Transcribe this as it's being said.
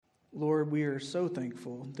Lord, we are so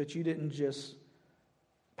thankful that you didn't just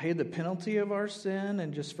pay the penalty of our sin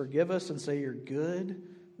and just forgive us and say you're good,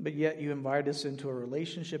 but yet you invite us into a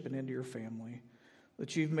relationship and into your family,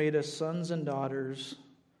 that you've made us sons and daughters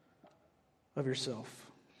of yourself.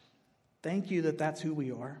 Thank you that that's who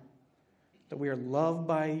we are, that we are loved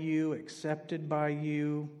by you, accepted by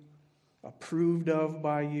you, approved of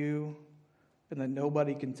by you, and that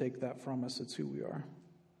nobody can take that from us. It's who we are,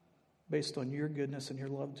 based on your goodness and your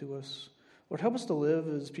love to us. Lord, help us to live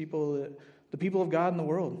as the people of God in the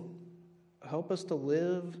world. Help us to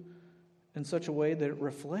live in such a way that it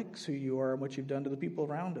reflects who you are and what you've done to the people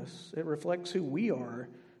around us. It reflects who we are,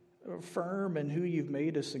 firm in who you've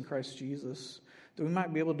made us in Christ Jesus, that we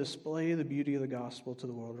might be able to display the beauty of the gospel to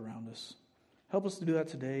the world around us. Help us to do that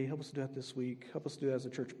today. Help us to do that this week. Help us to do that as a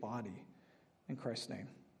church body. In Christ's name,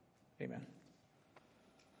 amen.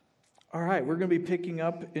 All right, we're going to be picking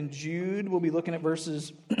up in Jude. We'll be looking at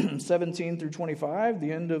verses 17 through 25,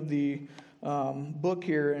 the end of the book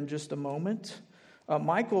here in just a moment.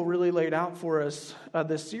 Michael really laid out for us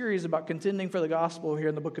this series about contending for the gospel here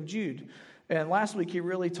in the book of Jude. And last week he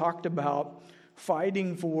really talked about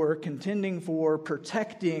fighting for, contending for,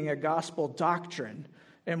 protecting a gospel doctrine.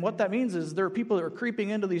 And what that means is there are people that are creeping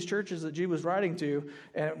into these churches that Jude was writing to,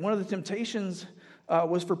 and one of the temptations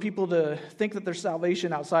was for people to think that there's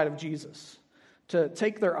salvation outside of Jesus, to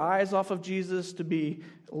take their eyes off of Jesus, to be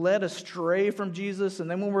led astray from Jesus. And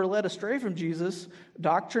then when we're led astray from Jesus,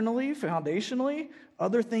 doctrinally, foundationally,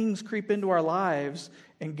 other things creep into our lives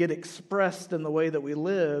and get expressed in the way that we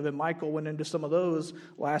live. And Michael went into some of those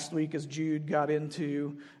last week as Jude got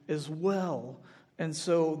into as well. And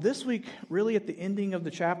so this week, really at the ending of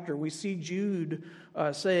the chapter, we see Jude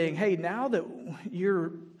saying, hey, now that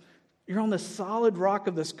you're on the solid rock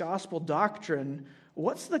of this gospel doctrine,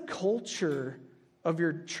 what's the culture of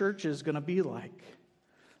your churches going to be like?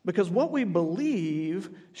 Because what we believe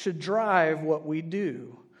should drive what we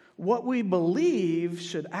do. What we believe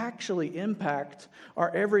should actually impact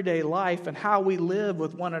our everyday life and how we live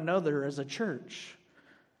with one another as a church.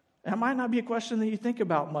 And it might not be a question that you think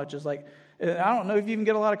about much. It's like, I don't know if you even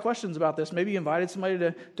get a lot of questions about this. Maybe you invited somebody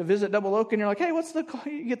to visit Double Oak and you're like, hey,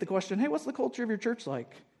 you get the question, hey, what's the culture of your church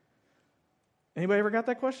like? Anybody ever got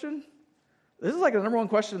that question? This is like the number one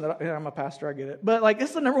question that I'm a pastor, I get it. But like,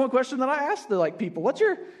 it's the number one question that I ask the people.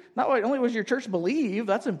 Not only was your church believe,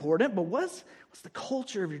 that's important, but what's the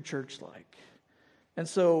culture of your church like? And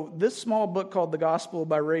so this small book called The Gospel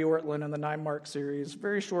by Ray Ortlund in the 9-Mark series,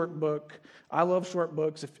 very short book. I love short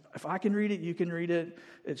books. If I can read it, you can read it.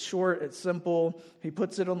 It's short, it's simple. He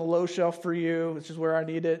puts it on the low shelf for you, which is where I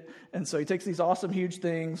need it. And so he takes these awesome, huge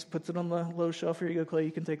things, puts it on the low shelf. Here you go, Clay,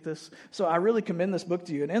 you can take this. So I really commend this book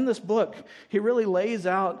to you. And in this book, he really lays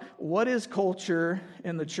out what is culture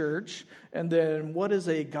in the church, and then what does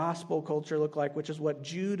a gospel culture look like, which is what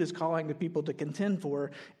Jude is calling the people to contend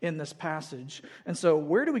for in this passage. And so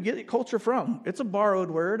where do we get culture from? It's a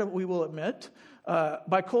borrowed word, we will admit.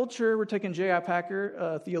 By culture, we're taking J.I. Packer,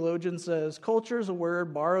 a theologian, says, culture is a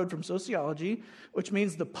word borrowed from sociology, which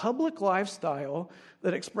means the public lifestyle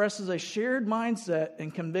that expresses a shared mindset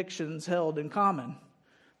and convictions held in common.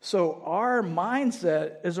 So our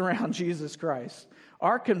mindset is around Jesus Christ.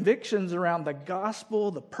 Our convictions around the gospel,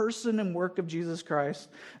 the person and work of Jesus Christ,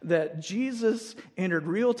 that Jesus entered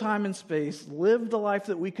real time and space, lived the life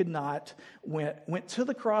that we could not, went to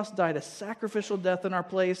the cross, died a sacrificial death in our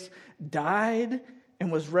place, died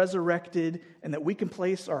and was resurrected, and that we can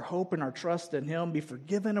place our hope and our trust in Him, be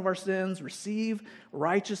forgiven of our sins, receive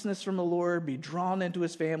righteousness from the Lord, be drawn into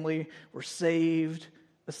His family, we're saved.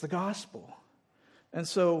 That's the gospel. And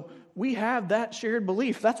so we have that shared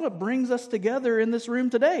belief. That's what brings us together in this room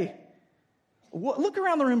today. Look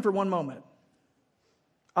around the room for one moment.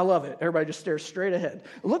 I love it. Everybody just stares straight ahead.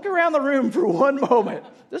 Look around the room for one moment.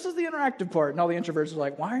 This is the interactive part. And all the introverts are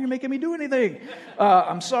like, why are you making me do anything?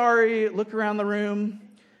 I'm sorry. Look around the room.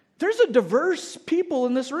 There's a diverse people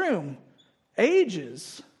in this room.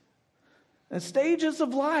 Ages and stages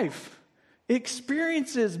of life.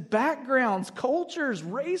 Experiences, backgrounds, cultures,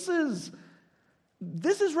 races.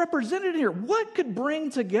 This is represented here. What could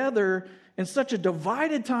bring together in such a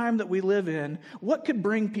divided time that we live in? What could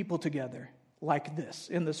bring people together like this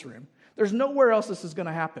in this room? There's nowhere else this is going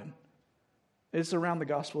to happen. It's around the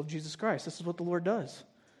gospel of Jesus Christ. This is what the Lord does.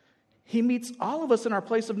 He meets all of us in our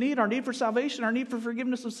place of need, our need for salvation, our need for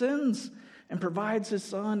forgiveness of sins, and provides His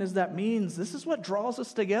Son as that means. This is what draws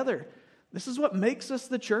us together. This is what makes us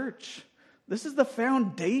the church. This is the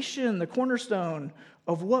foundation, the cornerstone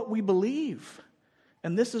of what we believe.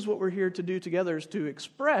 And this is what we're here to do together, is to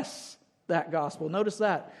express that gospel. Notice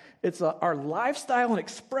that. It's our lifestyle and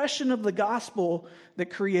expression of the gospel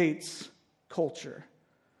that creates culture.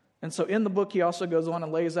 And so in the book, he also goes on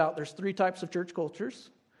and lays out there's 3 types of church cultures.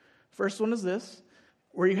 First one is this,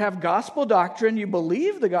 where you have gospel doctrine, you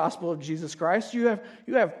believe the gospel of Jesus Christ, you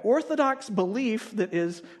have orthodox belief that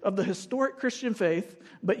is of the historic Christian faith,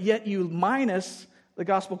 but yet you minus the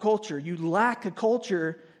gospel culture. You lack a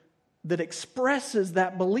culture that expresses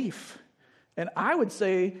that belief. And I would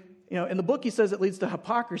say, in the book he says it leads to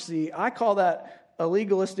hypocrisy. I call that a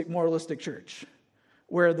legalistic, moralistic church,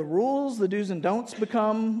 where the rules, the do's and don'ts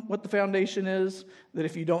become what the foundation is, that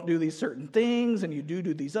if you don't do these certain things and you do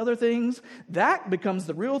these other things, that becomes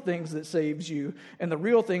the real things that saves you, and the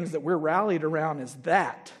real things that we're rallied around is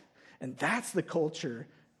that. And that's the culture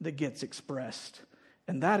that gets expressed.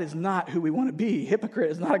 And that is not who we want to be.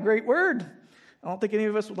 Hypocrite is not a great word. I don't think any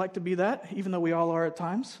of us would like to be that, even though we all are at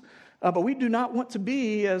times. But we do not want to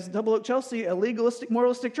be, as Double Oak Chelsea, a legalistic,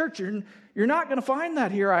 moralistic church. You're not going to find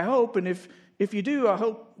that here, I hope. And if you do, I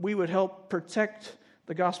hope we would help protect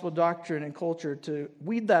the gospel doctrine and culture to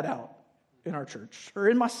weed that out in our church, or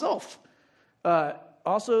in myself.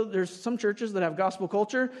 Also, there's some churches that have gospel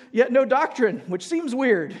culture, yet no doctrine, which seems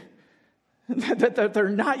weird. that they're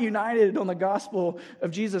not united on the gospel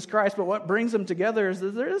of Jesus Christ, but what brings them together is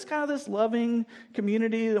that there is kind of this loving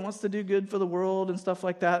community that wants to do good for the world and stuff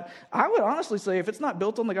like that. I would honestly say if it's not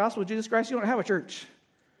built on the gospel of Jesus Christ, you don't have a church.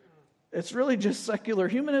 It's really just secular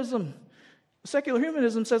humanism. Secular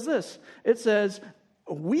humanism says this. It says,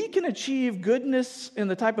 we can achieve goodness in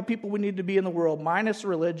the type of people we need to be in the world, minus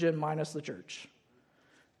religion, minus the church.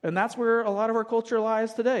 And that's where a lot of our culture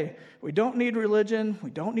lies today. We don't need religion. We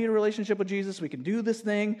don't need a relationship with Jesus. We can do this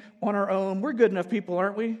thing on our own. We're good enough people,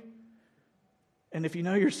 aren't we? And if you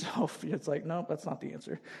know yourself, it's like, no, that's not the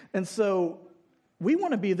answer. And so we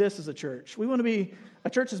want to be this as a church. We want to be a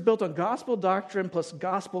church that's built on gospel doctrine plus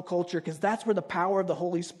gospel culture, because that's where the power of the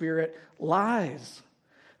Holy Spirit lies.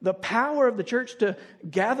 The power of the church to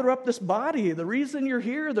gather up this body. The reason you're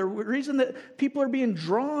here, the reason that people are being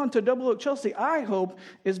drawn to Double Oak Chelsea, I hope,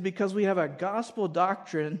 is because we have a gospel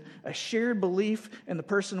doctrine, a shared belief in the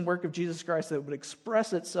person and work of Jesus Christ that would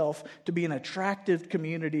express itself to be an attractive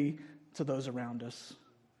community to those around us.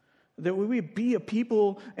 That we would be a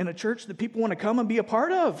people and a church that people want to come and be a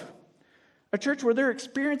part of. A church where they're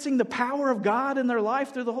experiencing the power of God in their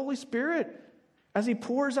life through the Holy Spirit, as he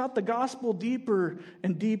pours out the gospel deeper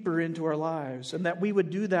and deeper into our lives, and that we would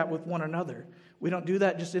do that with one another. We don't do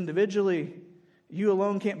that just individually. You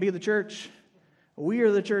alone can't be the church. We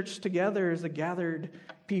are the church together as a gathered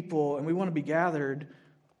people, and we want to be gathered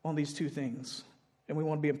on these 2 things, and we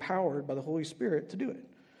want to be empowered by the Holy Spirit to do it.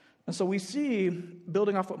 And so we see,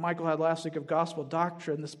 building off what Michael had last week of gospel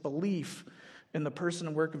doctrine, this belief in the person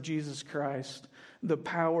and work of Jesus Christ, the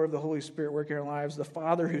power of the Holy Spirit working in our lives, the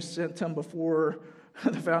Father who sent him before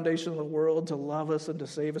the foundation of the world to love us and to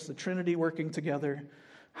save us, the Trinity working together.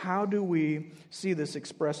 How do we see this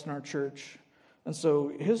expressed in our church? And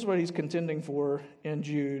so here's what he's contending for in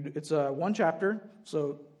Jude. It's 1 chapter,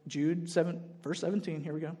 so Jude 7, verse 17,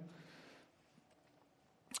 here we go.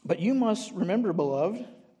 But you must remember, beloved,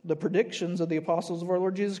 the predictions of the apostles of our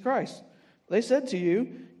Lord Jesus Christ. They said to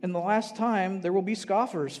you, in the last time there will be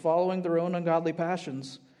scoffers following their own ungodly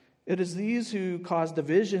passions. It is these who cause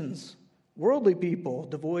divisions, worldly people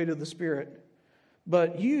devoid of the Spirit.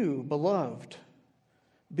 But you, beloved,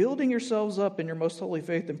 building yourselves up in your most holy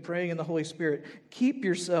faith and praying in the Holy Spirit, keep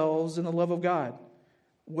yourselves in the love of God,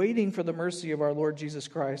 waiting for the mercy of our Lord Jesus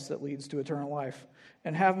Christ that leads to eternal life.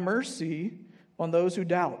 And have mercy on those who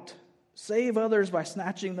doubt. Save others by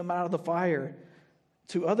snatching them out of the fire.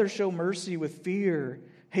 To others show mercy with fear,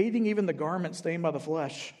 hating even the garment stained by the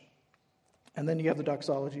flesh. And then you have the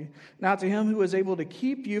doxology. Now to him who is able to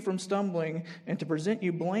keep you from stumbling and to present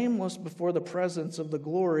you blameless before the presence of the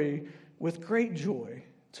glory with great joy,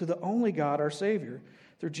 to the only God, our Savior,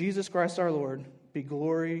 through Jesus Christ our Lord, be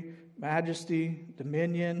glory, majesty,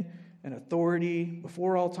 dominion, and authority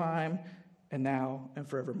before all time, and now and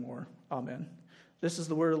forevermore. Amen. This is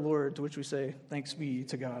the word of the Lord, to which we say, thanks be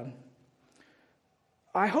to God.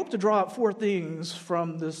 I hope to draw out 4 things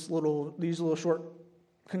from these little short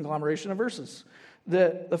conglomeration of verses.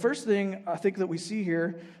 The first thing I think that we see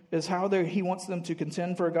here is how he wants them to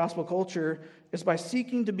contend for a gospel culture is by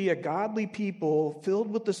seeking to be a godly people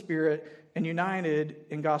filled with the Spirit and united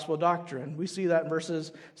in gospel doctrine. We see that in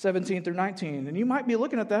verses 17 through 19. And you might be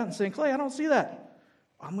looking at that and saying, Clay, I don't see that.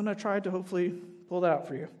 I'm going to try to hopefully pull that out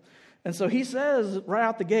for you. And so he says right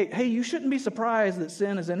out the gate, hey, you shouldn't be surprised that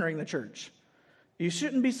sin is entering the church. You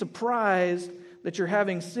shouldn't be surprised that you're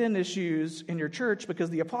having sin issues in your church,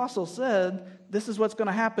 because the apostle said this is what's going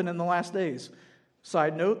to happen in the last days.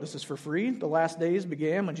 Side note, this is for free. The last days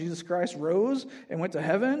began when Jesus Christ rose and went to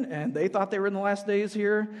heaven, and they thought they were in the last days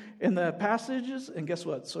here in the passages, and guess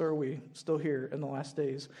what? So are we, still here in the last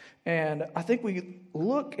days. And I think we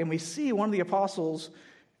look and we see one of the apostles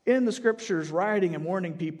in the scriptures writing and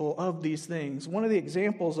warning people of these things. One of the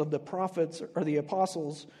examples of the prophets or the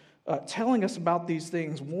apostles telling us about these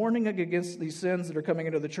things, warning against these sins that are coming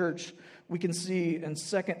into the church, we can see in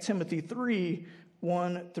 2 Timothy 3,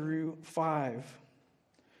 1 through 5.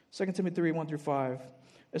 2 Timothy 3, 1 through 5,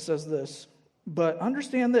 it says this, "But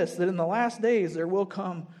understand this, that in the last days there will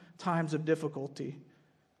come times of difficulty."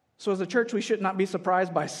 So as a church, we should not be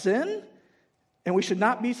surprised by sin, and we should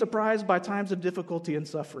not be surprised by times of difficulty and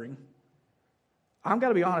suffering. I've got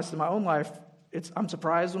to be honest, in my own life, I'm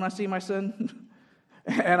surprised when I see my sin,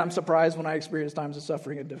 and I'm surprised when I experience times of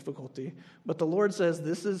suffering and difficulty. But the Lord says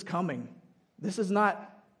this is coming. This is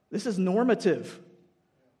normative.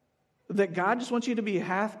 That God just wants you to be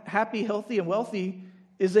happy, healthy, and wealthy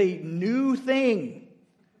is a new thing.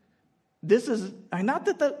 This is not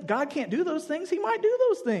that God can't do those things. He might do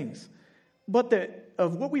those things. But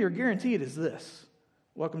of what we are guaranteed is this.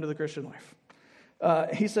 Welcome to the Christian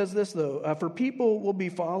life. He says this, though. "For people will be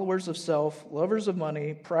followers of self, lovers of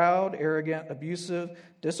money, proud, arrogant, abusive,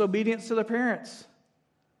 disobedient to their parents."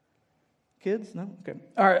 Kids? No? Okay.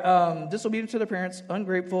 All right. Disobedient to their parents,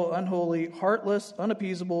 ungrateful, unholy, heartless,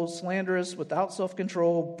 unappeasable, slanderous, without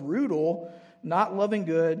self-control, brutal, not loving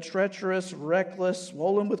good, treacherous, reckless,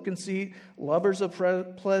 swollen with conceit, lovers of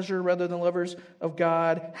pleasure rather than lovers of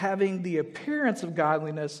God, having the appearance of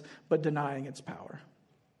godliness but denying its power.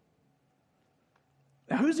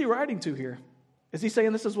 Now, who's he writing to here? Is he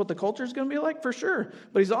saying this is what the culture is going to be like? For sure.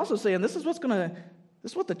 But he's also saying this is what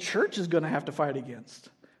the church is going to have to fight against.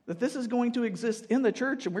 That this is going to exist in the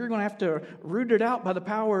church, and we're going to have to root it out by the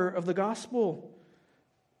power of the gospel.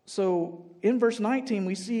 So in verse 19,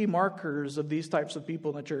 we see markers of these types of people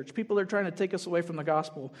in the church. People that are trying to take us away from the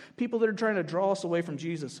gospel. People that are trying to draw us away from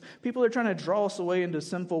Jesus. People that are trying to draw us away into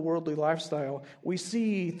sinful worldly lifestyle. We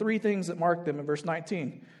see three things that mark them in verse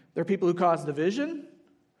 19. They're people who cause division.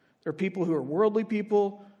 They're people who are worldly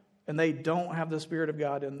people, and they don't have the Spirit of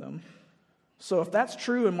God in them. So if that's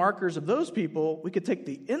true and markers of those people, we could take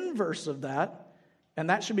the inverse of that, and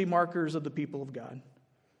that should be markers of the people of God.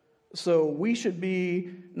 So we should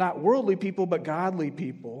be not worldly people, but godly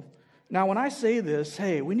people. Now, when I say this,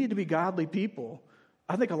 hey, we need to be godly people,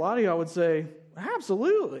 I think a lot of y'all would say,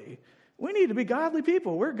 absolutely. We need to be godly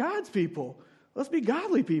people. We're God's people. Let's be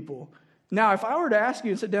godly people. Now, if I were to ask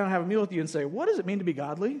you and sit down and have a meal with you and say, what does it mean to be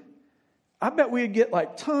godly? I bet we'd get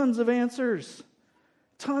like tons of answers.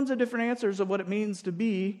 Tons of different answers of what it means to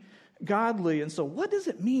be godly. And so what does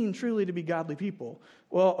it mean truly to be godly people?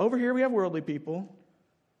 Well, over here we have worldly people.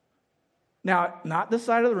 Now, not this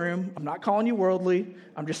side of the room. I'm not calling you worldly.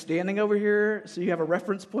 I'm just standing over here so you have a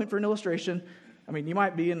reference point for an illustration. I mean, you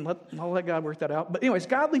might be, and I'll let God work that out. But anyways,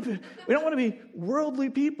 godly, we don't want to be worldly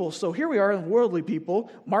people. So here we are, worldly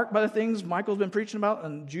people, marked by the things Michael's been preaching about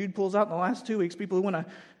and Jude pulls out in the last 2 weeks. People who want to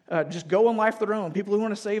just go on life their own. People who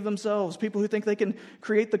want to save themselves. People who think they can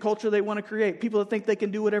create the culture they want to create. People that think they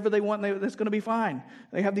can do whatever they want and that's going to be fine.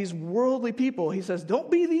 They have these worldly people. He says,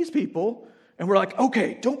 don't be these people. And we're like,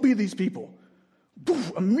 okay, don't be these people.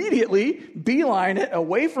 Poof, immediately beeline it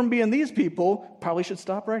away from being these people. Probably should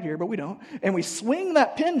stop right here, but we don't. And we swing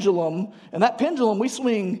that pendulum, and that pendulum we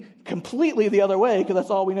swing completely the other way because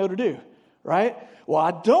that's all we know to do, right? Well,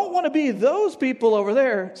 I don't want to be those people over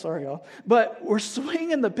there. Sorry, y'all. But we're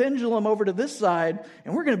swinging the pendulum over to this side,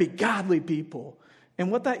 and we're going to be godly people.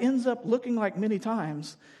 And what that ends up looking like many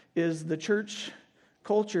times is the church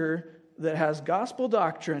culture that has gospel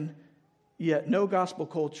doctrine, yet no gospel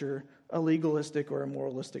culture, a legalistic or a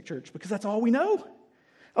moralistic church, because that's all we know.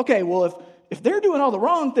 Okay, well, if they're doing all the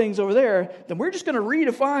wrong things over there, then we're just going to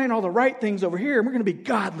redefine all the right things over here, and we're going to be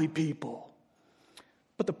godly people.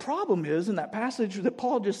 But the problem is, in that passage that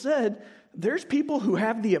Paul just said, there's people who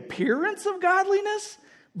have the appearance of godliness,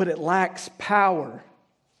 but it lacks power.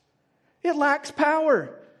 It lacks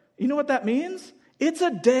power. You know what that means? It's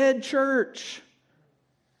a dead church.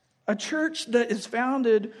 A church that is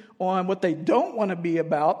founded on what they don't want to be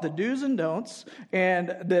about, the do's and don'ts,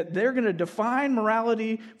 and that they're going to define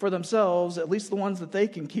morality for themselves, at least the ones that they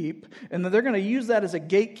can keep, and that they're going to use that as a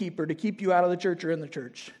gatekeeper to keep you out of the church or in the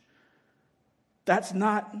church. That's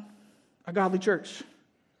not a godly church.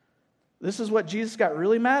 This is what Jesus got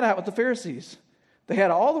really mad at with the Pharisees. They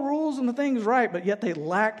had all the rules and the things right, but yet they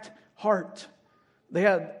lacked heart. They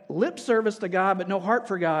had lip service to God, but no heart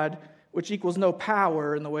for God, which equals no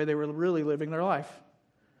power in the way they were really living their life.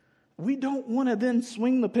 We don't want to then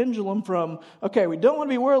swing the pendulum from, okay, we don't want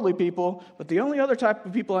to be worldly people, but the only other type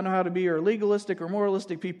of people I know how to be are legalistic or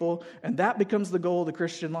moralistic people, and that becomes the goal of the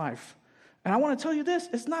Christian life. And I want to tell you this,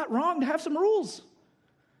 it's not wrong to have some rules.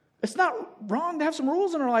 It's not wrong to have some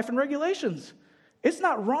rules in our life and regulations. It's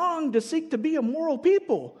not wrong to seek to be a moral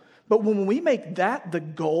people. But when we make that the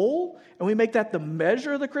goal, and we make that the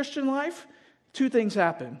measure of the Christian life, two things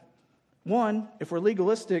happen. One, if we're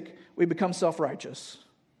legalistic, we become self-righteous.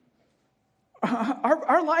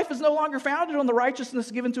 Our life is no longer founded on the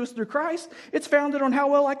righteousness given to us through Christ. It's founded on how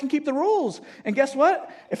well I can keep the rules. And guess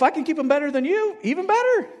what? If I can keep them better than you, even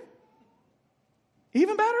better.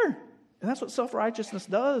 Even better. And that's what self-righteousness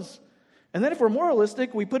does. And then if we're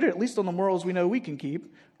moralistic, we put it at least on the morals we know we can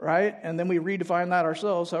keep, right? And then we redefine that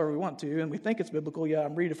ourselves however we want to. And we think it's biblical. Yeah,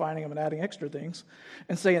 I'm redefining them and adding extra things.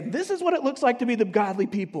 And saying, this is what it looks like to be the godly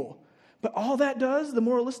people. But all that does, the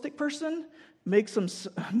moralistic person, makes them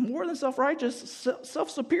more than self-righteous,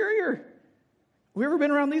 self-superior. Have we ever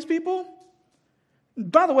been around these people?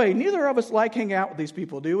 By the way, neither of us like hanging out with these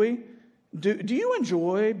people, do we? Do you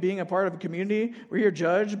enjoy being a part of a community where you're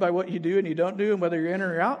judged by what you do and you don't do and whether you're in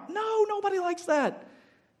or out? No, nobody likes that.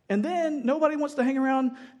 And then nobody wants to hang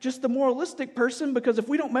around just the moralistic person, because if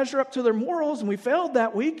we don't measure up to their morals and we failed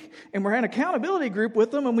that week and we're in an accountability group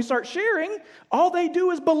with them and we start sharing, all they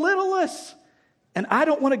do is belittle us. And I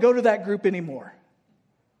don't want to go to that group anymore.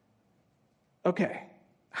 Okay,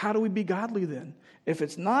 how do we be godly then? If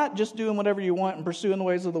it's not just doing whatever you want and pursuing the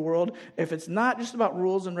ways of the world, if it's not just about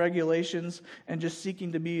rules and regulations and just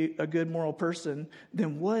seeking to be a good moral person,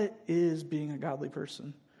 then what is being a godly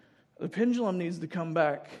person? The pendulum needs to come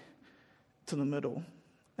back to the middle,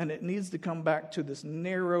 and it needs to come back to this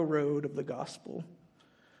narrow road of the gospel.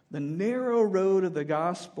 The narrow road of the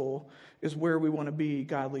gospel is where we want to be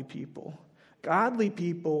godly people. Godly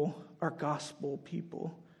people are gospel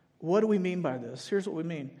people. What do we mean by this? Here's what we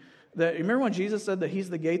mean. Remember when Jesus said that he's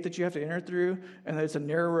the gate that you have to enter through, and that it's a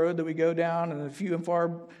narrow road that we go down, and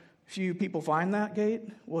few people find that gate?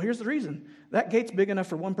 Well, here's the reason. That gate's big enough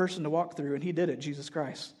for one person to walk through, and he did it, Jesus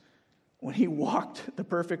Christ. When he walked the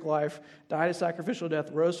perfect life, died a sacrificial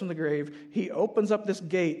death, rose from the grave, he opens up this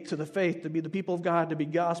gate to the faith, to be the people of God, to be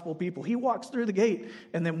gospel people. He walks through the gate,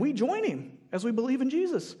 and then we join him as we believe in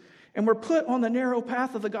Jesus. And we're put on the narrow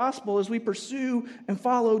path of the gospel as we pursue and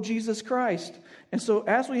follow Jesus Christ. And so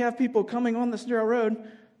as we have people coming on this narrow road,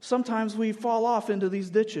 sometimes we fall off into these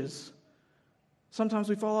ditches. Sometimes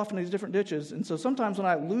we fall off in these different ditches. And so sometimes when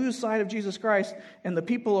I lose sight of Jesus Christ and the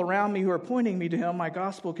people around me who are pointing me to him, my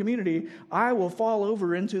gospel community, I will fall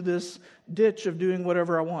over into this ditch of doing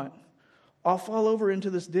whatever I want. I'll fall over into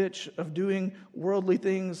this ditch of doing worldly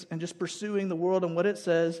things and just pursuing the world and what it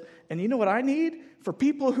says. And you know what I need? For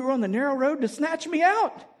people who are on the narrow road to snatch me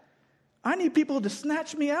out. I need people to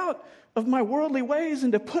snatch me out of my worldly ways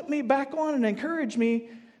and to put me back on and encourage me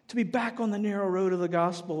to be back on the narrow road of the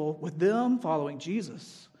gospel with them following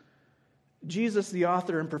Jesus. Jesus, the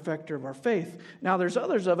author and perfecter of our faith. Now, there's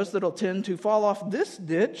others of us that'll tend to fall off this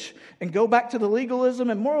ditch and go back to the legalism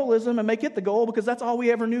and moralism and make it the goal because that's all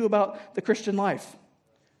we ever knew about the Christian life.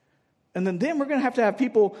 And then we're going to have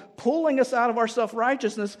people pulling us out of our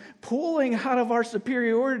self-righteousness, pulling out of our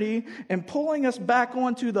superiority, and pulling us back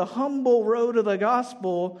onto the humble road of the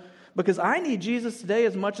gospel, because I need Jesus today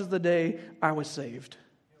as much as the day I was saved.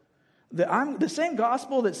 The same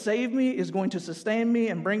gospel that saved me is going to sustain me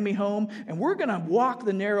and bring me home, and we're going to walk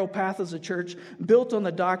the narrow path as a church built on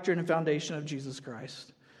the doctrine and foundation of Jesus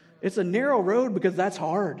Christ. It's a narrow road because that's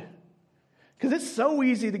hard. Because it's so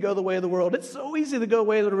easy to go the way of the world. It's so easy to go the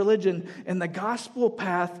way of the religion. And the gospel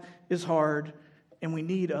path is hard, and we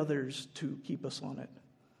need others to keep us on it.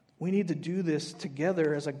 We need to do this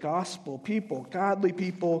together as a gospel people. Godly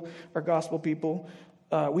people are gospel people.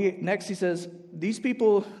 Next, he says, these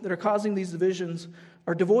people that are causing these divisions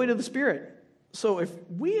are devoid of the Spirit. So if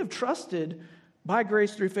we have trusted by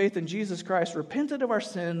grace through faith in Jesus Christ, repented of our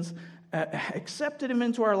sins, accepted him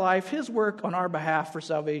into our life, his work on our behalf for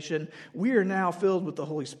salvation, we are now filled with the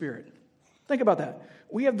Holy Spirit. Think about that.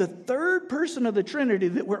 We have the third person of the Trinity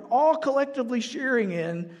that we're all collectively sharing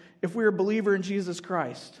in if we're a believer in Jesus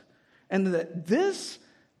Christ. And that this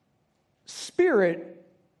Spirit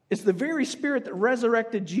is the very Spirit that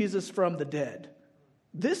resurrected Jesus from the dead.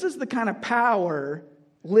 This is the kind of power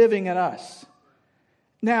living in us.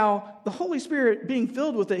 Now, the Holy Spirit being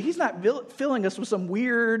filled with it, he's not filling us with some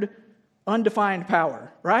weird, undefined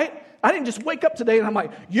power, right? I didn't just wake up today and I'm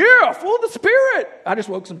like, yeah, full of the Spirit. I just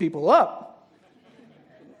woke some people up.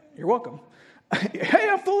 You're welcome. Hey,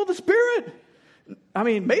 I'm full of the Spirit. I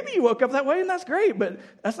mean, maybe you woke up that way and that's great, but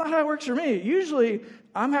that's not how it works for me. Usually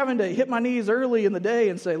I'm having to hit my knees early in the day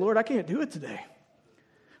and say, Lord, I can't do it today.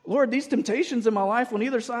 Lord, these temptations in my life on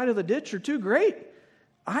either side of the ditch are too great.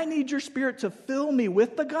 I need your Spirit to fill me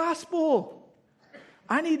with the gospel.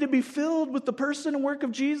 I need to be filled with the person and work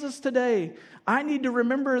of Jesus today. I need to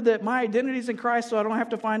remember that my identity is in Christ so I don't have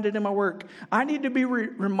to find it in my work. I need to be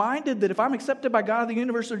reminded that if I'm accepted by God, the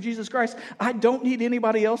universe, or Jesus Christ, I don't need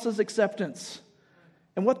anybody else's acceptance.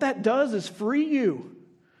 And what that does is free you.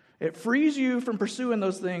 It frees you from pursuing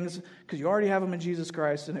those things because you already have them in Jesus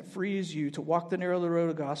Christ, and it frees you to walk the narrow road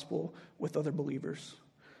of gospel with other believers.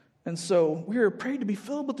 And so we are prayed to be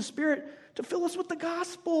filled with the Spirit to fill us with the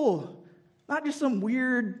gospel. Not just some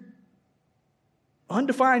weird,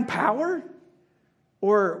 undefined power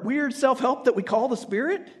or weird self-help that we call the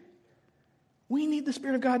Spirit. We need the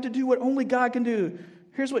Spirit of God to do what only God can do.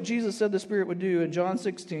 Here's what Jesus said the Spirit would do in John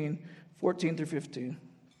 16, 14 through 15.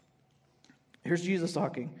 Here's Jesus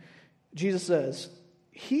talking. Jesus says,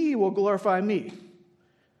 He will glorify me.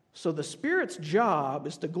 So the Spirit's job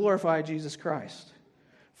is to glorify Jesus Christ.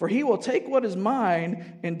 For He will take what is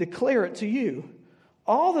mine and declare it to you.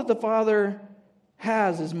 All that the Father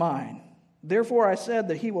has is mine. Therefore I said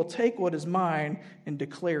that He will take what is mine and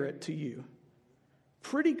declare it to you.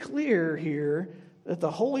 Pretty clear here that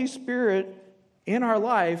the Holy Spirit in our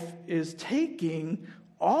life is taking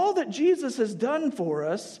all that Jesus has done for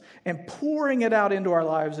us and pouring it out into our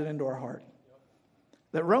lives and into our heart.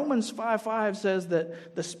 That Romans 5:5 says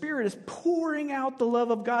that the Spirit is pouring out the love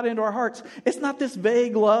of God into our hearts. It's not this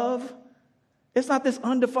vague love. It's not this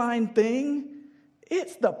undefined thing.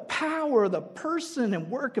 It's the power, the person and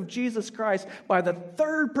work of Jesus Christ by the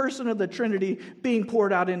third person of the Trinity being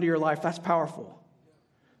poured out into your life. That's powerful.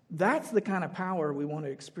 That's the kind of power we want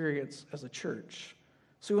to experience as a church.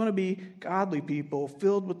 So we want to be godly people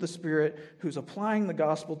filled with the Spirit who's applying the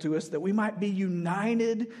gospel to us, that we might be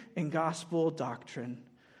united in gospel doctrine.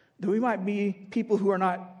 That we might be people who are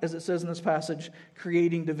not, as it says in this passage,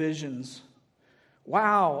 creating divisions.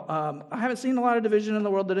 Wow, I haven't seen a lot of division in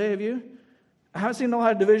the world today, have you? I haven't seen a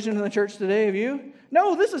lot of division in the church today, have you?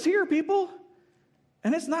 No, this is here, people.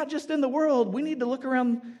 And it's not just in the world. We need to look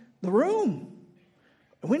around the room.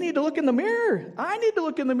 We need to look in the mirror. I need to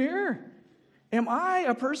look in the mirror. Am I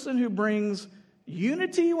a person who brings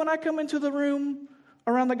unity when I come into the room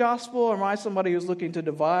around the gospel? Or am I somebody who's looking to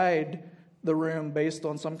divide the room based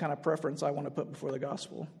on some kind of preference I want to put before the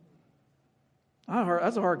gospel?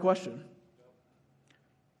 That's a hard question.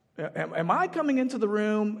 Am I coming into the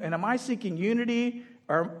room and am I seeking unity?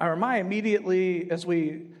 Or am I immediately, as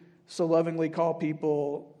we so lovingly call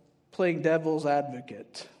people, playing devil's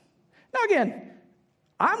advocate? Now again,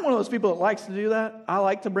 I'm one of those people that likes to do that. I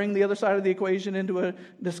like to bring the other side of the equation into a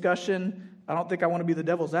discussion. I don't think I want to be the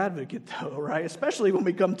devil's advocate, though, right? Especially when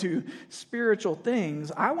we come to spiritual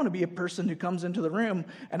things. I want to be a person who comes into the room,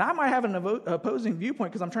 and I might have an opposing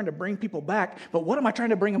viewpoint because I'm trying to bring people back. But what am I trying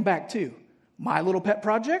to bring them back to? My little pet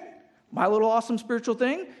project? My little awesome spiritual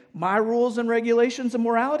thing? My rules and regulations and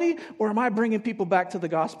morality? Or am I bringing people back to the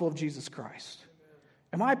gospel of Jesus Christ?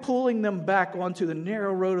 Am I pulling them back onto the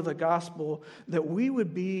narrow road of the gospel, that we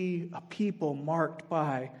would be a people marked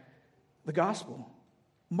by the gospel?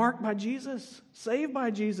 Marked by Jesus, saved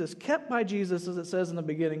by Jesus, kept by Jesus, as it says in the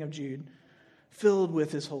beginning of Jude, filled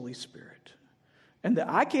with His Holy Spirit. And that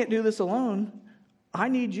I can't do this alone. I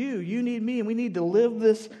need you, you need me, and we need to live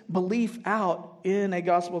this belief out in a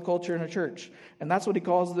gospel culture in a church. And that's what he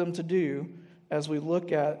calls them to do as we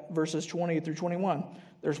look at verses 20 through 21.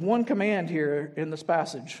 There's one command here in this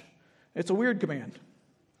passage. It's a weird command.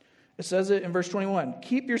 It says it in verse 21.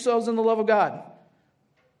 Keep yourselves in the love of God.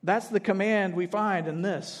 That's the command we find in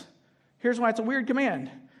this. Here's why it's a weird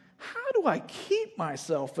command. How do I keep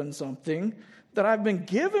myself in something that I've been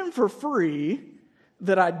given for free,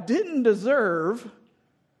 that I didn't deserve?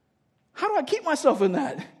 How do I keep myself in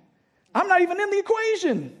that? I'm not even in the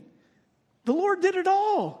equation. The Lord did it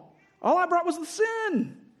all. All I brought was the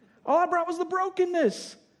sin. All I brought was the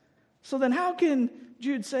brokenness. So then how can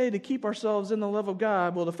Jude say to keep ourselves in the love of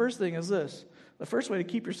God? Well, the first thing is this. The first way to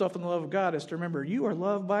keep yourself in the love of God is to remember you are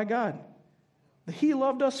loved by God. He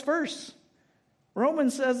loved us first.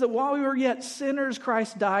 Romans says that while we were yet sinners,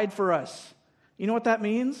 Christ died for us. You know what that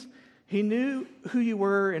means? He knew who you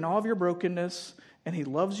were in all of your brokenness, and He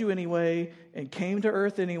loves you anyway, and came to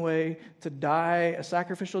earth anyway to die a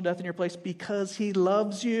sacrificial death in your place because He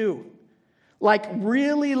loves you. Like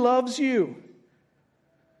really loves you.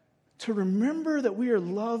 To remember that we are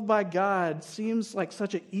loved by God seems like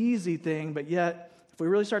such an easy thing, but yet, if we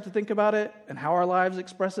really start to think about it and how our lives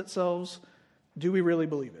express itself, do we really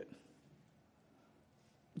believe it?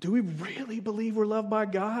 Do we really believe we're loved by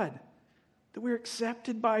God? That we're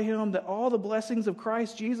accepted by Him, that all the blessings of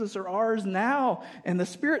Christ Jesus are ours now, and the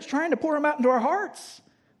Spirit's trying to pour them out into our hearts.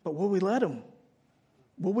 But will we let Him?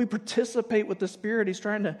 Will we participate with the Spirit? He's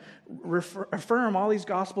trying to affirm all these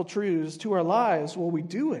gospel truths to our lives. Will we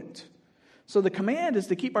do it? So the command is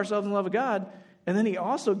to keep ourselves in the love of God, and then He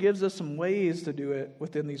also gives us some ways to do it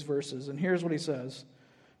within these verses. And here's what He says.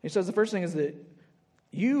 He says the first thing is that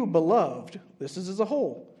you, beloved, this is as a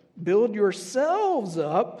whole, build yourselves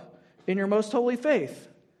up in your most holy faith.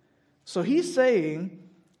 So He's saying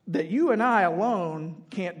that you and I alone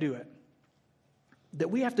can't do it.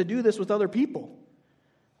 That we have to do this with other people.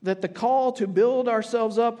 That the call to build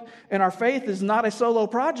ourselves up in our faith is not a solo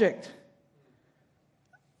project.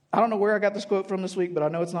 I don't know where I got this quote from this week, but I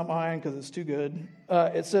know it's not mine because it's too good.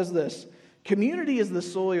 It says this: community is the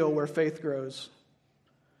soil where faith grows.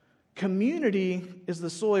 Community is the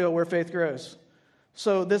soil where faith grows.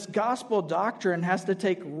 So this gospel doctrine has to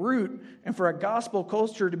take root, and for a gospel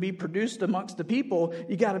culture to be produced amongst the people,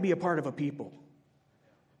 you got to be a part of a people.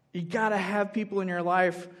 You got to have people in your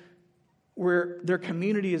life where their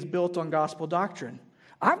community is built on gospel doctrine.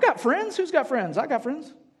 I've got friends. Who's got friends? I got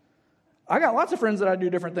friends. I got lots of friends that I do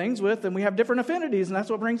different things with, and we have different affinities, and that's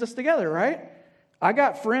what brings us together, right? I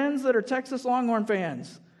got friends that are Texas Longhorn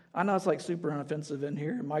fans. I know it's like super unoffensive in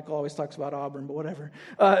here. Michael always talks about Auburn, but whatever.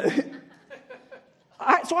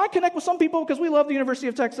 So I connect with some people because we love the University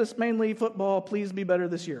of Texas, mainly football. Please be better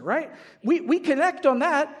this year, right? We connect on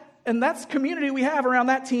that. And that's community we have around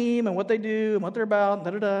that team and what they do and what they're about.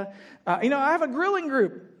 I have a grilling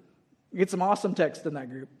group. You get some awesome text in that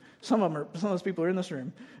group. Some of those people are in this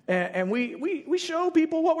room. And we show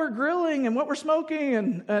people what we're grilling and what we're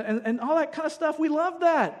smoking and all that kind of stuff. We love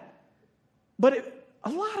that. But a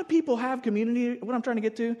lot of people have community. What I'm trying to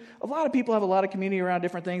get to, a lot of people have a lot of community around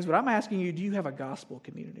different things. But I'm asking you, do you have a gospel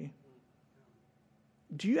community?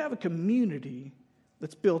 Do you have a community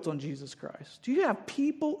that's built on Jesus Christ? Do you have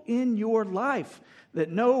people in your life that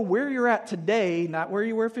know where you're at today, not where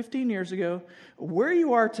you were 15 years ago, where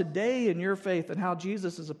you are today in your faith and how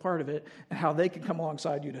Jesus is a part of it and how they can come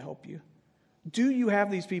alongside you to help you? Do you have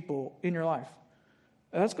these people in your life?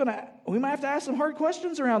 We might have to ask some hard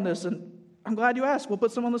questions around this, and I'm glad you asked. We'll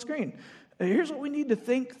put some on the screen. Here's what we need to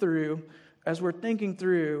think through as we're thinking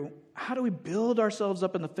through how do we build ourselves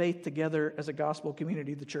up in the faith together as a gospel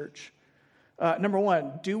community, the church. Number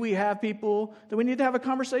one, do we have people that we need to have a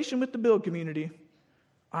conversation with the build community?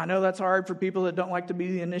 I know that's hard for people that don't like to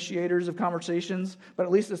be the initiators of conversations, but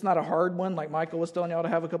at least it's not a hard one like Michael was telling y'all to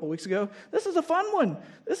have a couple weeks ago. This is a fun one.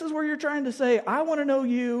 This is where you're trying to say, I want to know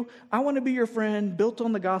you. I want to be your friend, built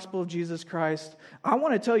on the gospel of Jesus Christ. I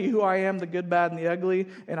want to tell you who I am, the good, bad, and the ugly,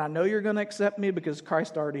 and I know you're going to accept me because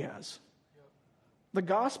Christ already has. The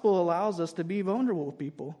gospel allows us to be vulnerable with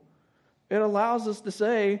people. It allows us to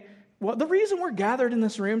say, well, the reason we're gathered in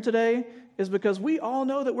this room today is because we all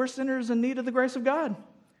know that we're sinners in need of the grace of God.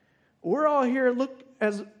 We're all here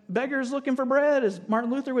as beggars looking for bread, as Martin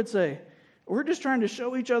Luther would say. We're just trying to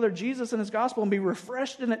show each other Jesus and His gospel and be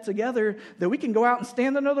refreshed in it together that we can go out and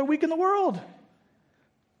stand another week in the world.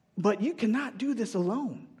 But you cannot do this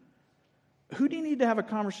alone. Who do you need to have a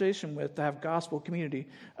conversation with to have gospel community?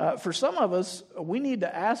 For some of us, we need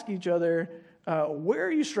to ask each other, where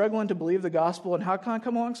are you struggling to believe the gospel and how can I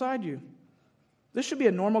come alongside you? This should be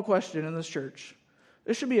a normal question in this church.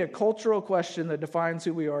 This should be a cultural question that defines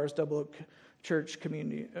who we are as Double Oak Church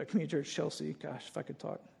Community Church Chelsea. Gosh, if I could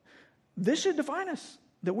talk. This should define us,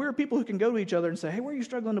 that we're people who can go to each other and say, hey, where are you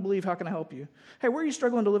struggling to believe? How can I help you? Hey, where are you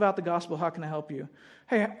struggling to live out the gospel? How can I help you?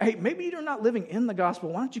 Hey, maybe you're not living in the gospel.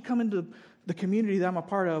 Why don't you come into the community that I'm a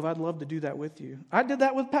part of? I'd love to do that with you. I did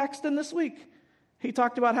that with Paxton this week. He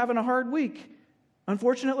talked about having a hard week.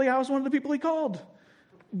 Unfortunately, I was one of the people he called.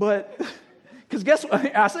 But, because guess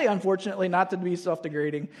what? I say unfortunately, not to be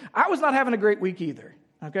self-degrading. I was not having a great week either,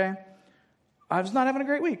 okay? I was not having a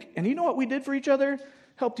great week. And you know what we did for each other?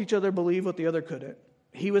 Helped each other believe what the other couldn't.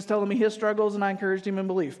 He was telling me his struggles, and I encouraged him in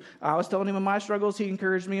belief. I was telling him my struggles, he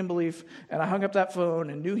encouraged me in belief. And I hung up that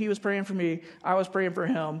phone and knew he was praying for me. I was praying for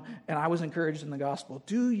him, and I was encouraged in the gospel.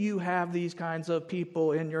 Do you have these kinds of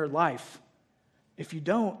people in your life? If you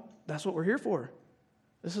don't, that's what we're here for.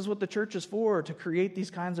 This is what the church is for, to create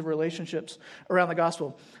these kinds of relationships around the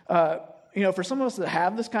gospel. For some of us that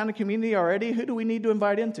have this kind of community already, who do we need to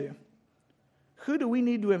invite into? Who do we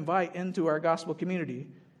need to invite into our gospel community?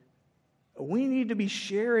 We need to be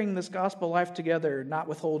sharing this gospel life together, not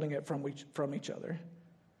withholding it from each other.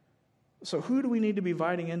 So who do we need to be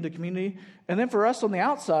inviting into community? And then for us on the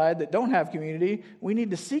outside that don't have community, we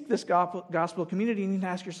need to seek this gospel community. You need to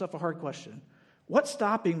ask yourself a hard question. What's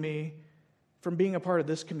stopping me from being a part of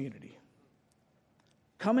this community.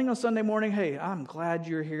 Coming on Sunday morning, hey, I'm glad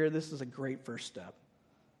you're here. This is a great first step.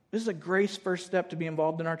 This is a great first step to be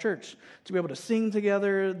involved in our church, to be able to sing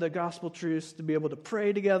together the gospel truths, to be able to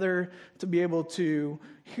pray together, to be able to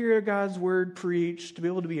hear God's word preached, to be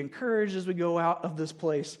able to be encouraged as we go out of this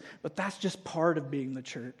place. But that's just part of being the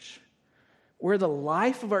church. Where the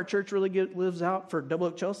life of our church really lives out for Double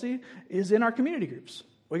Oak Chelsea is in our community groups.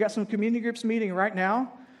 We got some community groups meeting right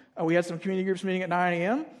now. We had some community groups meeting at 9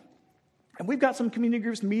 a.m. And we've got some community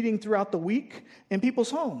groups meeting throughout the week in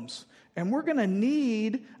people's homes. And we're going to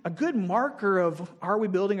need a good marker of, are we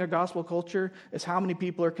building a gospel culture, is how many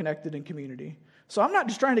people are connected in community. So I'm not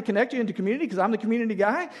just trying to connect you into community because I'm the community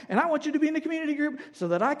guy, and I want you to be in the community group so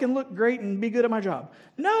that I can look great and be good at my job.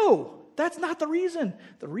 No, that's not the reason.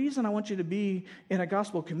 The reason I want you to be in a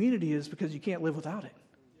gospel community is because you can't live without it.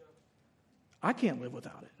 I can't live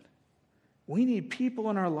without it. We need people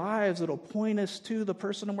in our lives that'll point us to the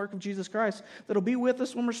person and work of Jesus Christ, that'll be with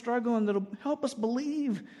us when we're struggling, that'll help us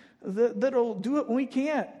believe, that'll do it when we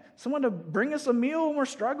can't. Someone to bring us a meal when we're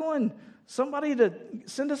struggling. Somebody to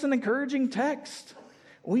send us an encouraging text.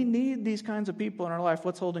 We need these kinds of people in our life.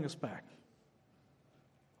 What's holding us back?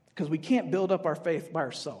 Because we can't build up our faith by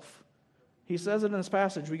ourselves. He says it in this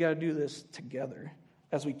passage, we got to do this together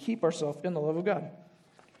as we keep ourselves in the love of God.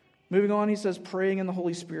 Moving on, he says, praying in the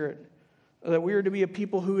Holy Spirit. That we are to be a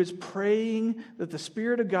people who is praying that the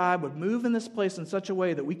Spirit of God would move in this place in such a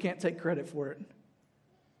way that we can't take credit for it.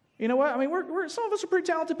 You know what? I mean, some of us are pretty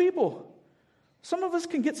talented people. Some of us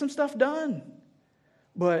can get some stuff done.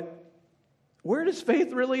 But where does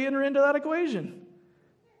faith really enter into that equation?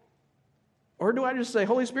 Or do I just say,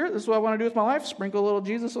 Holy Spirit, this is what I want to do with my life, sprinkle a little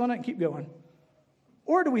Jesus on it and keep going?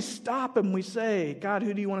 Or do we stop and we say, God,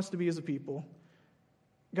 who do you want us to be as a people?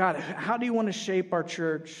 God, how do you want to shape our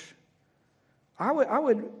church? I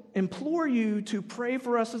would implore you to pray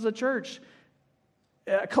for us as a church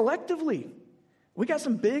collectively. We got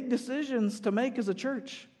some big decisions to make as a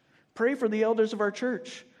church. Pray for the elders of our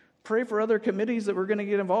church. Pray for other committees that we're going to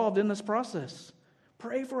get involved in this process.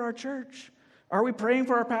 Pray for our church. Are we praying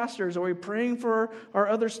for our pastors? Are we praying for our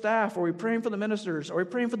other staff? Are we praying for the ministers? Are we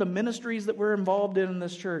praying for the ministries that we're involved in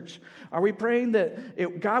this church? Are we praying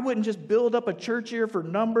that God wouldn't just build up a church here for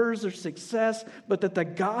numbers or success, but that the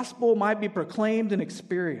gospel might be proclaimed and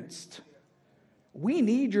experienced? We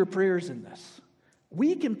need your prayers in this.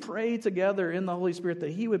 We can pray together in the Holy Spirit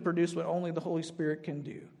that He would produce what only the Holy Spirit can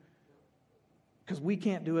do, because we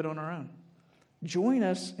can't do it on our own. Join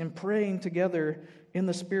us in praying together in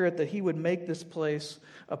the Spirit that He would make this place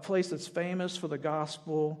a place that's famous for the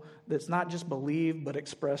gospel, that's not just believed but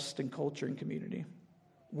expressed in culture and community.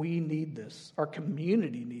 We need this. Our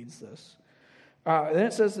community needs this. Then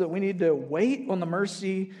it says that we need to wait on the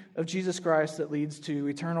mercy of Jesus Christ that leads to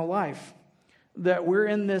eternal life. That we're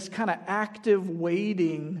in this kind of active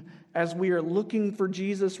waiting as we are looking for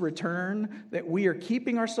Jesus' return, that we are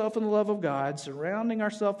keeping ourselves in the love of God, surrounding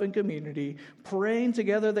ourselves in community, praying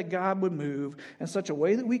together that God would move in such a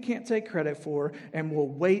way that we can't take credit for, and we'll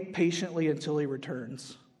wait patiently until He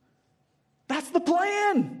returns. That's the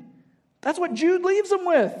plan. That's what Jude leaves them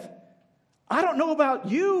with. I don't know about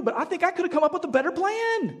you, but I think I could have come up with a better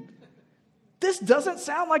plan. This doesn't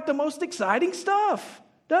sound like the most exciting stuff,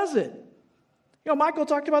 does it? You know, Michael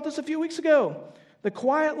talked about this a few weeks ago. The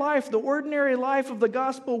quiet life, the ordinary life of the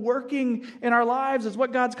gospel working in our lives is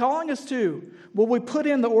what God's calling us to. Will we put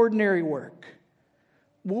in the ordinary work?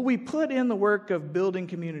 Will we put in the work of building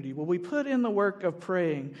community? Will we put in the work of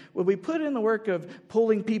praying? Will we put in the work of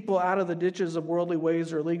pulling people out of the ditches of worldly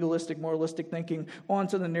ways or legalistic, moralistic thinking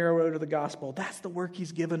onto the narrow road of the gospel? That's the work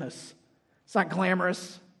He's given us. It's not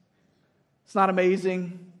glamorous. It's not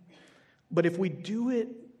amazing. But if we do it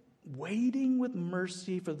waiting with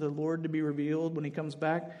mercy for the Lord to be revealed when He comes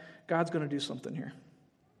back, God's going to do something here.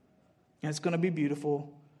 And it's going to be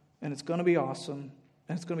beautiful, and it's going to be awesome,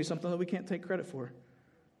 and it's going to be something that we can't take credit for.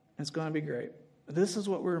 And it's going to be great. This is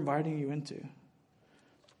what we're inviting you into.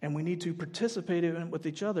 And we need to participate in it with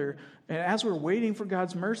each other. And as we're waiting for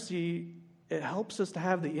God's mercy, it helps us to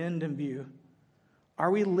have the end in view.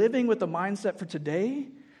 Are we living with the mindset for today?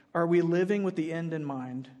 Or are we living with the end in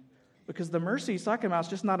mind? Because the mercy he's talking about is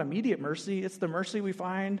just not immediate mercy. It's the mercy we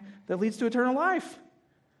find that leads to eternal life.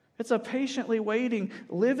 It's a patiently waiting,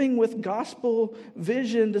 living with gospel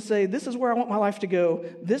vision to say, this is where I want my life to go.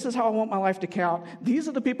 This is how I want my life to count. These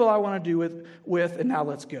are the people I want to do with, and now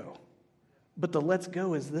let's go. But the let's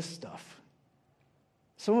go is this stuff.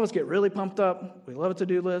 Some of us get really pumped up. We love a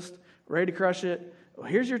to-do list, ready to crush it. Well,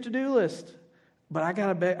 here's your to-do list. But I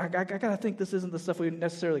gotta think this isn't the stuff we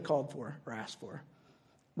necessarily called for or asked for.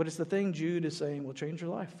 But it's the thing Jude is saying will change your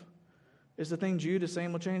life. is the thing Jude is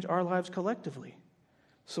saying will change our lives collectively.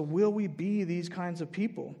 So will we be these kinds of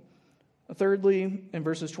people? Thirdly, in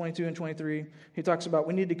verses 22 and 23, he talks about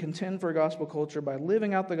we need to contend for a gospel culture by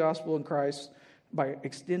living out the gospel in Christ, by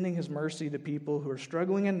extending his mercy to people who are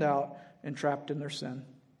struggling in doubt and trapped in their sin.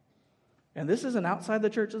 And this isn't outside the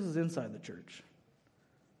church, this is inside the church.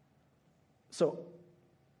 So,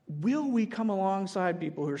 will we come alongside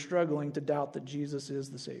people who are struggling to doubt that Jesus is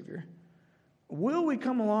the Savior? Will we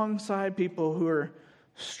come alongside people who are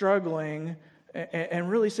struggling and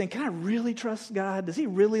really saying, can I really trust God? Does he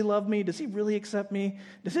really love me? Does he really accept me?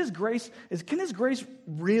 Can his grace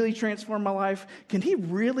really transform my life? Can he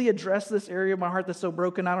really address this area of my heart that's so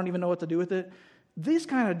broken I don't even know what to do with it? These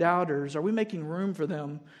kind of doubters, are we making room for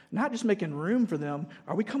them? Not just making room for them,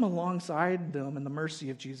 are we coming alongside them in the mercy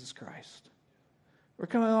of Jesus Christ? We're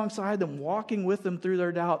coming alongside them, walking with them through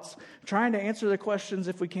their doubts, trying to answer their questions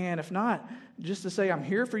if we can. If not, just to say, I'm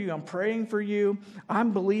here for you, I'm praying for you,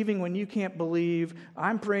 I'm believing when you can't believe,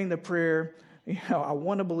 I'm praying the prayer, I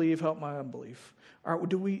want to believe, help my unbelief. Or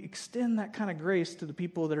do we extend that kind of grace to the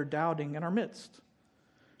people that are doubting in our midst?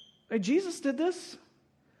 Hey, Jesus did this.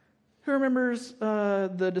 Who remembers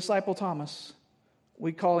the disciple Thomas?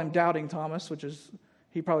 We call him Doubting Thomas, which is,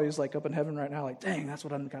 he probably is like up in heaven right now, like, dang, that's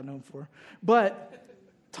what I got known for. But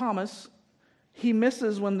Thomas, he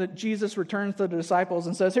misses when Jesus returns to the disciples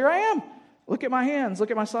and says, here I am. Look at my hands. Look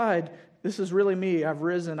at my side. This is really me. I've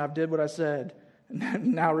risen. I've did what I said.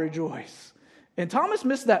 Now rejoice. And Thomas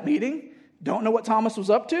missed that meeting. Don't know what Thomas was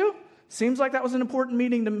up to. Seems like that was an important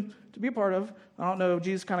meeting to be a part of. I don't know.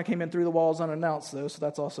 Jesus kind of came in through the walls unannounced, though, so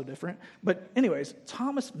that's also different. But anyways,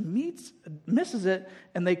 Thomas misses it,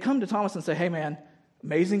 and they come to Thomas and say, hey, man,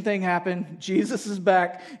 amazing thing happened. Jesus is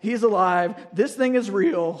back. He's alive. This thing is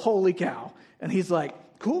real. Holy cow. And he's like,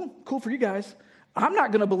 cool for you guys. I'm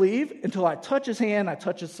not going to believe until I touch his hand, I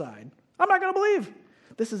touch his side. I'm not going to believe.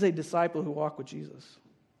 This is a disciple who walked with Jesus.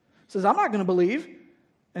 Says, I'm not going to believe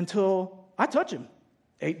until I touch him.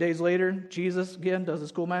 8 days later, Jesus, again, does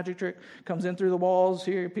this cool magic trick, comes in through the walls.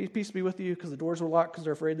 Here, peace be with you, because the doors were locked because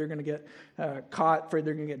they're afraid they're going to get caught, afraid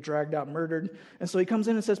they're going to get dragged out and murdered. And so he comes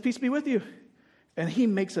in and says, peace be with you. And he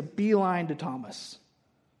makes a beeline to Thomas.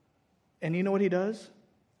 And you know what he does?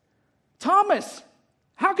 Thomas,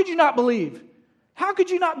 how could you not believe? How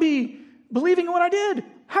could you not be believing in what I did?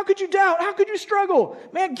 How could you doubt? How could you struggle?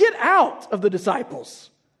 Man, get out of the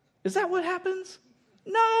disciples. Is that what happens?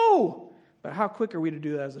 No. But how quick are we to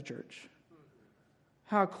do that as a church?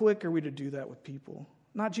 How quick are we to do that with people?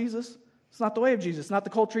 Not Jesus. It's not the way of Jesus. It's not the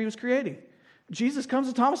culture he was creating. Jesus comes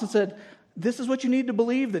to Thomas and said, this is what you need to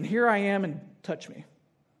believe, then here I am, and touch me.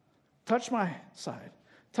 Touch my side.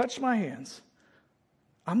 Touch my hands.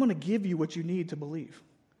 I'm going to give you what you need to believe.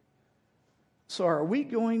 So are we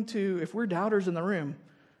going to, if we're doubters in the room,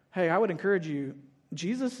 hey, I would encourage you,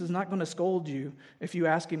 Jesus is not going to scold you if you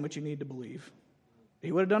ask him what you need to believe.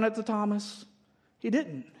 He would have done it to Thomas. He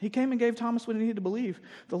didn't. He came and gave Thomas what he needed to believe.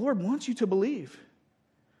 The Lord wants you to believe.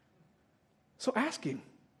 So ask him,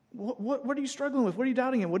 what are you struggling with? What are you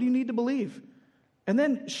doubting in? What do you need to believe? And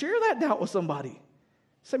then share that doubt with somebody.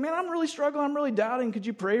 Say, man, I'm really struggling. I'm really doubting. Could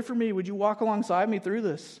you pray for me? Would you walk alongside me through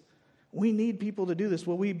this? We need people to do this.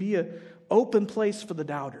 Will we be an open place for the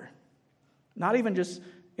doubter? Not even just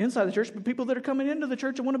inside the church, but people that are coming into the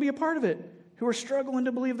church and want to be a part of it, who are struggling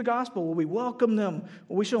to believe the gospel. Will we welcome them?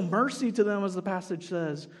 Will we show mercy to them, as the passage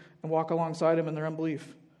says, and walk alongside them in their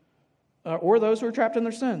unbelief? Or those who are trapped in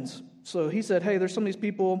their sins. So he said, hey, there's some of these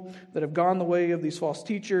people that have gone the way of these false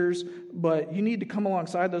teachers, but you need to come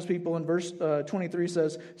alongside those people. And verse 23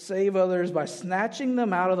 says, save others by snatching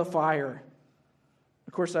them out of the fire.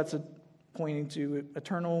 Of course, that's pointing to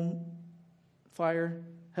eternal fire,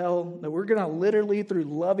 hell, that we're going to literally, through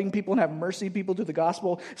loving people and have mercy people through the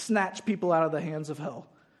gospel, snatch people out of the hands of hell.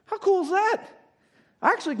 How cool is that?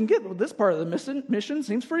 I actually can get this part of the mission.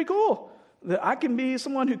 Seems pretty cool. That I can be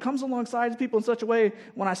someone who comes alongside people in such a way,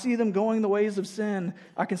 when I see them going the ways of sin,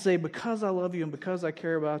 I can say, because I love you and because I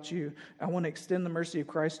care about you, I want to extend the mercy of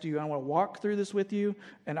Christ to you. I want to walk through this with you,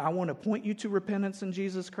 and I want to point you to repentance in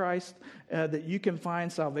Jesus Christ, that you can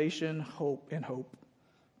find salvation, hope.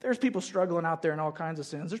 There's people struggling out there in all kinds of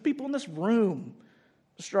sins. There's people in this room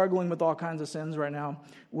struggling with all kinds of sins right now.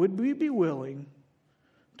 Would we be willing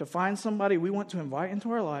to find somebody we want to invite into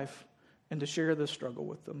our life and to share this struggle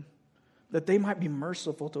with them, that they might be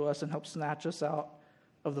merciful to us and help snatch us out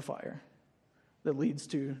of the fire that leads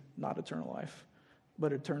to not eternal life,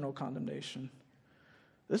 but eternal condemnation?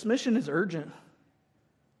 This mission is urgent.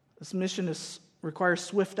 This mission requires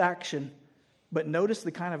swift action. But notice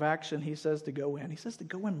the kind of action he says to go in. He says to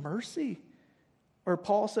go in mercy. Or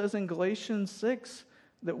Paul says in Galatians 6,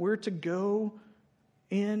 that we're to go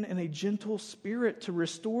in a gentle spirit to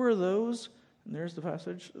restore those, and there's the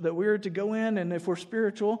passage, that we're to go in, and if we're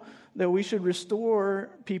spiritual, that we should restore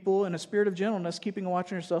people in a spirit of gentleness, keeping a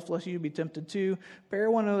watch on yourself, lest you be tempted to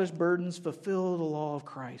bear one another's burdens, fulfill the law of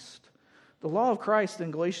Christ. The law of Christ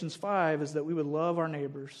in Galatians 5 is that we would love our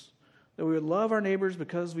neighbors, that we would love our neighbors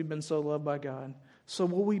because we've been so loved by God. So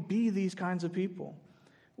will we be these kinds of people?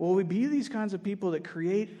 Will we be these kinds of people that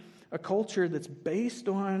create a culture that's based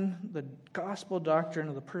on the gospel doctrine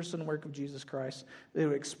of the person and work of Jesus Christ, that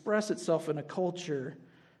would express itself in a culture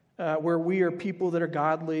where we are people that are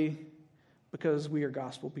godly because we are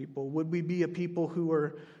gospel people? Would we be a people who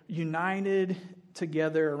are united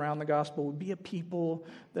together around the gospel? Would we be a people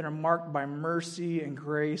that are marked by mercy and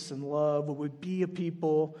grace and love? Would we be a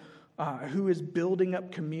people who is building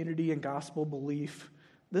up community and gospel belief?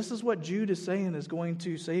 This is what Jude is saying is going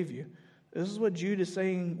to save you. This is what Jude is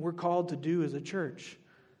saying we're called to do as a church.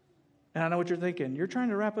 And I know what you're thinking. You're trying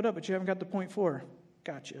to wrap it up, but you haven't got to point 4.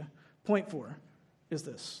 Gotcha. Point 4 is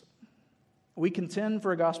this. We contend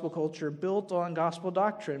for a gospel culture built on gospel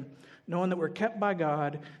doctrine, knowing that we're kept by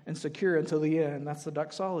God and secure until the end. That's the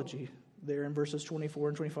doxology there in verses 24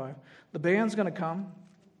 and 25. The band's going to come,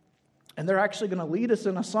 and they're actually going to lead us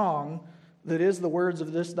in a song that is the words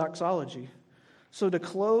of this doxology. So to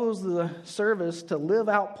close the service, to live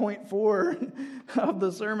out point 4 of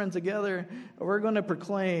the sermon together, we're going to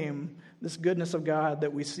proclaim this goodness of God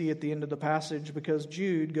that we see at the end of the passage, because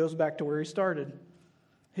Jude goes back to where he started.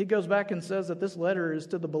 He goes back and says that this letter is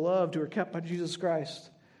to the beloved who are kept by Jesus Christ.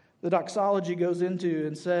 The doxology goes into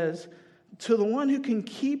and says, to the one who can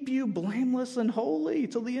keep you blameless and holy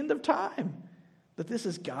till the end of time. That this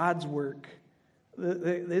is God's work.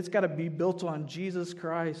 It's got to be built on Jesus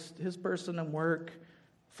Christ, his person and work,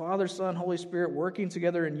 Father, Son, Holy Spirit working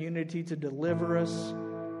together in unity to deliver us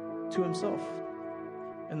to himself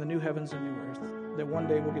in the new heavens and new earth that one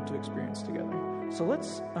day we'll get to experience together. So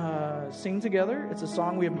let's sing together. It's a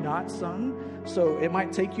song we have not sung, so it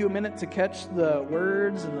might take you a minute to catch the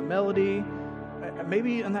words and the melody.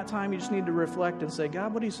 Maybe in that time you just need to reflect and say,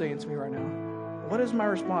 God, what are you saying to me right now? What is my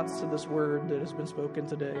response to this word that has been spoken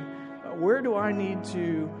today? Where do I need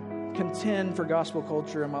to contend for gospel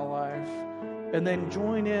culture in my life? And then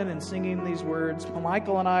join in singing these words.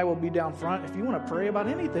 Michael and I will be down front. If you want to pray about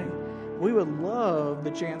anything, we would love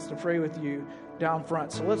the chance to pray with you down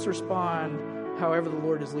front. So let's respond however the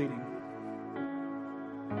Lord is leading.